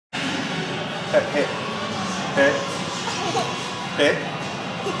Hit, hit, hit, hit.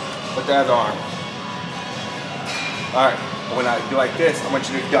 With the other arm. All right. When I do like this, I want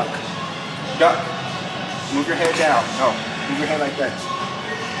you to duck. Duck. Move your head down. No. Move your head like this.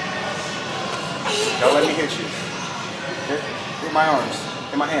 Don't let me hit you. Hit my arms.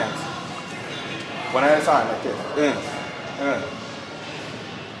 Hit my hands. One at a time, like this.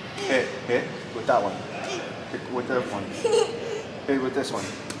 Hit. Hit with that one. Hit with this one. Hit with this one.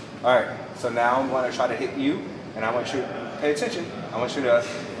 All right. So now I'm going to try to hit you, and I want you to pay attention. I want you to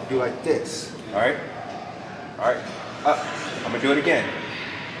do like this. All right. All right. Up. I'm gonna do it again.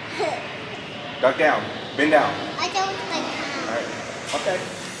 Duck down. Bend down. I don't like that. All right. Okay.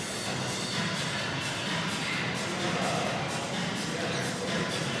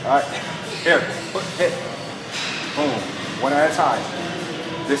 All right. Here. Hit. Boom. One at a time.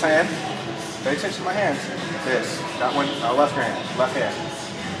 This hand. Pay attention to my hands. This. That one. Left hand. Left hand.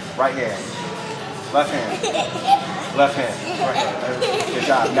 Right hand. Left hand. Left hand. Right hand. Good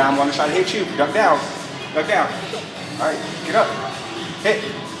job. Now I'm gonna try to hit you. Duck down. Duck down. All right, get up. Hit.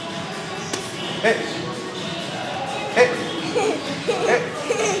 Hit. Hit.